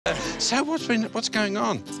So what's going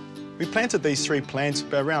on? We planted these 3 plants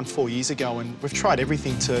around 4 years ago, and we've tried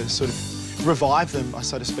everything to sort of revive them,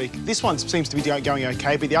 so to speak. This one seems to be going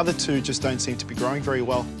okay, but the other 2 just don't seem to be growing very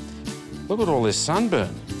well. Look at all this sunburn.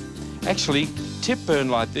 Actually, tip burn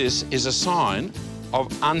like this is a sign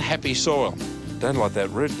of unhappy soil. Don't like that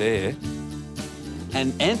root there.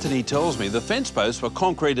 And Anthony tells me the fence posts were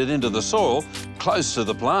concreted into the soil close to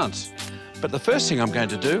the plants. But the first thing I'm going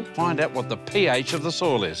to do, find out what the pH of the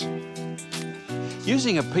soil is.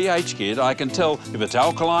 Using a pH kit, I can tell if it's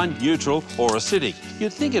alkaline, neutral or acidic.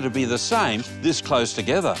 You'd think it'd be the same this close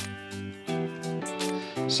together.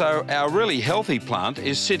 So our really healthy plant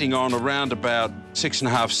is sitting on around about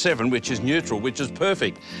 6.5, 7, which is neutral, which is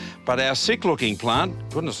perfect. But our sick-looking plant,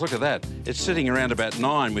 goodness, look at that, it's sitting around about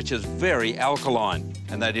 9, which is very alkaline.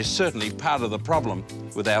 And that is certainly part of the problem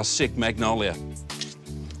with our sick magnolia.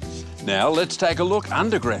 Now, let's take a look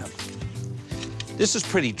underground. This is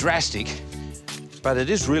pretty drastic, but it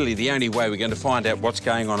is really the only way we're going to find out what's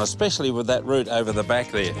going on, especially with that root over the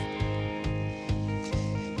back there.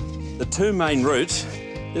 The 2 main roots,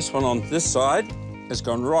 this one on this side has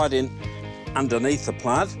gone right in underneath the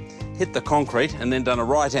plant, hit the concrete and then done a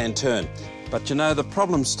right-hand turn. But you know, the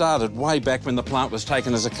problem started way back when the plant was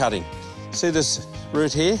taken as a cutting. See this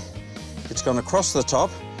root here? It's gone across the top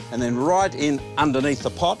and then right in underneath the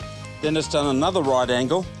pot. Then it's done another right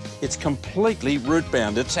angle. It's completely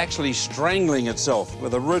root-bound. It's actually strangling itself.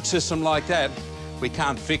 With a root system like that, we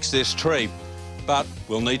can't fix this tree, but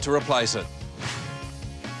we'll need to replace it.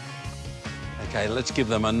 Okay, let's give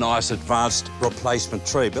them a nice advanced replacement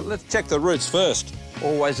tree, but let's check the roots first.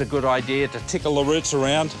 Always a good idea to tickle the roots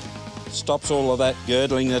around. Stops all of that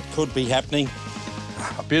girdling that could be happening.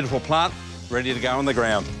 A beautiful plant, ready to go on the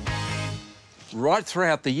ground. Right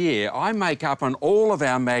throughout the year, I make up on all of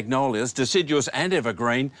our magnolias, deciduous and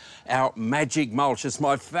evergreen, our magic mulch. It's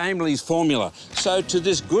my family's formula. So to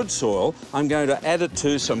this good soil, I'm going to add it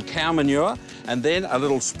to some cow manure and then a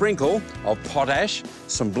little sprinkle of potash,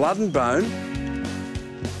 some blood and bone.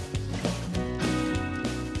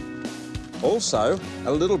 Also,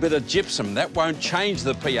 a little bit of gypsum. That won't change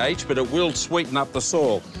the pH, but it will sweeten up the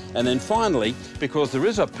soil. And then finally, because there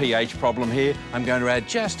is a pH problem here, I'm going to add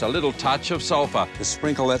just a little touch of sulphur. Just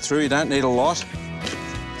sprinkle that through, you don't need a lot.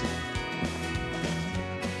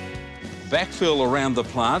 Backfill around the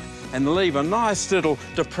plant and leave a nice little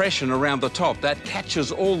depression around the top. That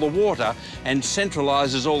catches all the water and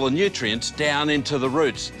centralises all the nutrients down into the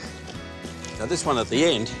roots. Now this one at the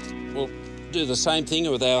end, we'll do the same thing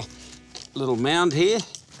with our little mound here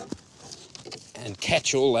and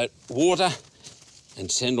catch all that water and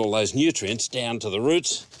send all those nutrients down to the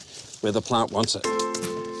roots where the plant wants it.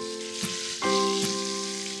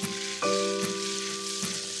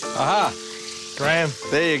 Aha! Graham.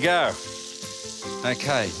 There you go.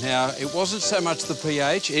 OK, now, it wasn't so much the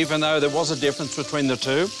pH, even though there was a difference between the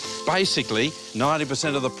 2. Basically,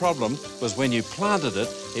 90% of the problem was when you planted it,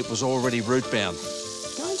 it was already root-bound.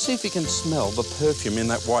 Go and see if you can smell the perfume in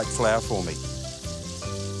that white flower for me.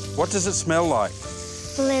 What does it smell like?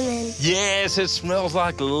 Lemon. Yes, it smells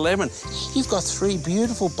like lemon. You've got 3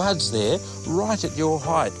 beautiful buds there, right at your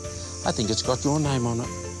height. I think it's got your name on it.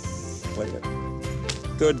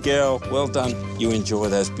 Good girl, well done. You enjoy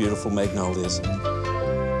those beautiful magnolias.